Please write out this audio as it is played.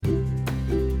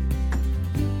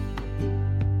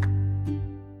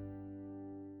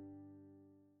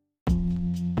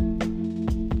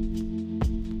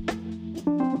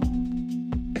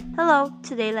Hello,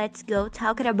 today let's go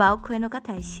talking about Koe no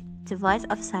Katachi, the voice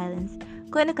of silence.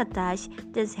 Koe no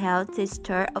Katachi tells the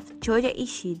story of Choja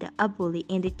Ishida, a bully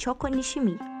in the Choko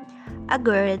Nishimi. A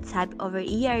girl type over a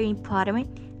year in Parliament.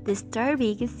 The story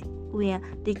begins when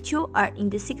the two are in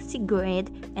the 6th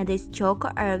grade and the Choko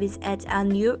arrives at a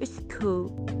new school.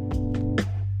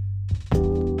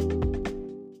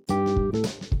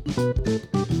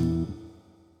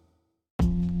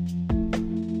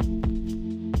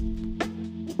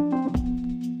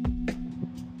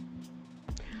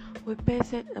 We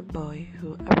visit a boy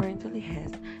who apparently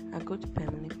has a good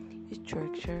family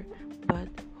structure but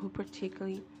who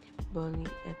particularly bully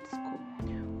at school.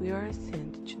 We are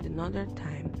sent to another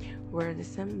time where the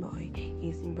same boy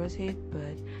is embraced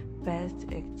but past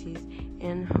active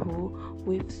and who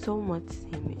with so much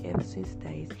same episode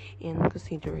stays in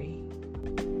consideration.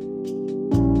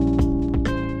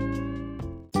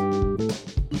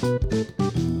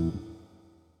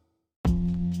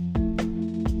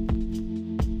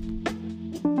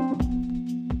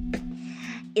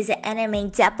 Is an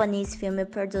anime Japanese film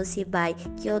produced by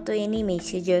Kyoto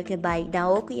Animation, directed by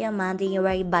Naoki Yamada and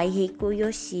written by Hiko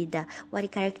Yoshida, with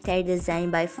character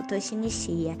design by Futoshi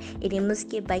Nishiya, and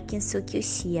music by Kensuke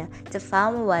Yoshida. The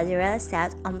film was released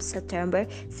on September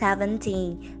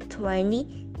 17,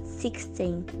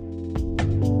 2016.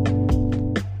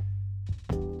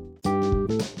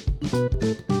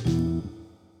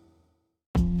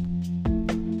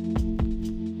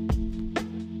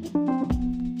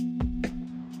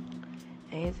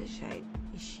 As a child,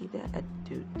 Ishida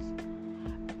adopts,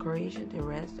 encouraging the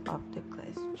rest of the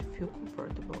class to feel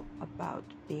comfortable about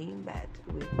being bad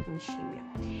with Nishimiya,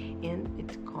 and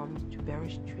it comes to very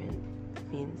strange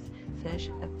things such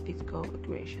as physical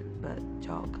aggression, but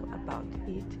talk about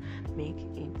it make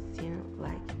it seem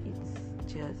like it's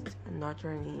just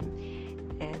another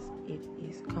name, as it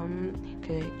is common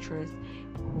characters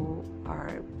who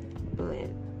are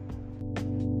bullied.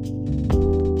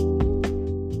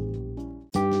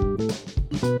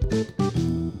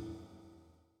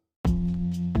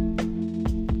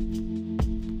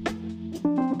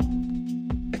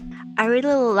 I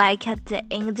really like at the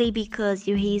ending because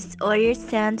he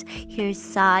understands his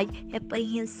side, he put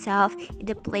himself in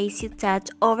the place that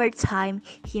over time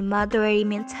he matured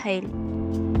mentally.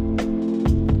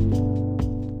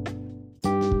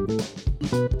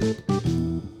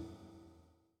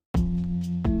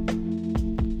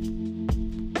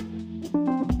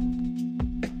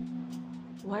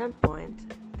 One point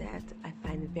that I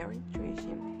find very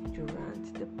interesting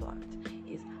durant the plot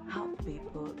is how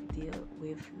people deal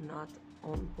with not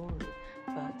only bullying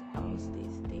but also the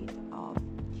state of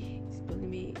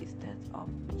disbelief state of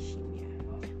Nishimiya.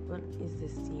 One is the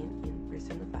scene in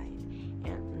personified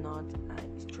and not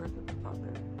a struggle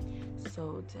problem.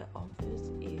 So the obvious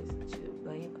is to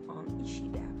blame on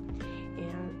Ishida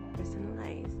and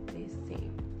personalize the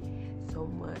scene so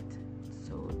much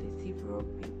so the several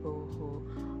people who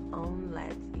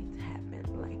let it happen,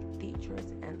 like teachers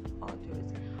and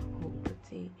others who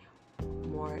pretty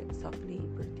more softly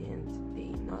pretend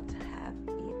they not have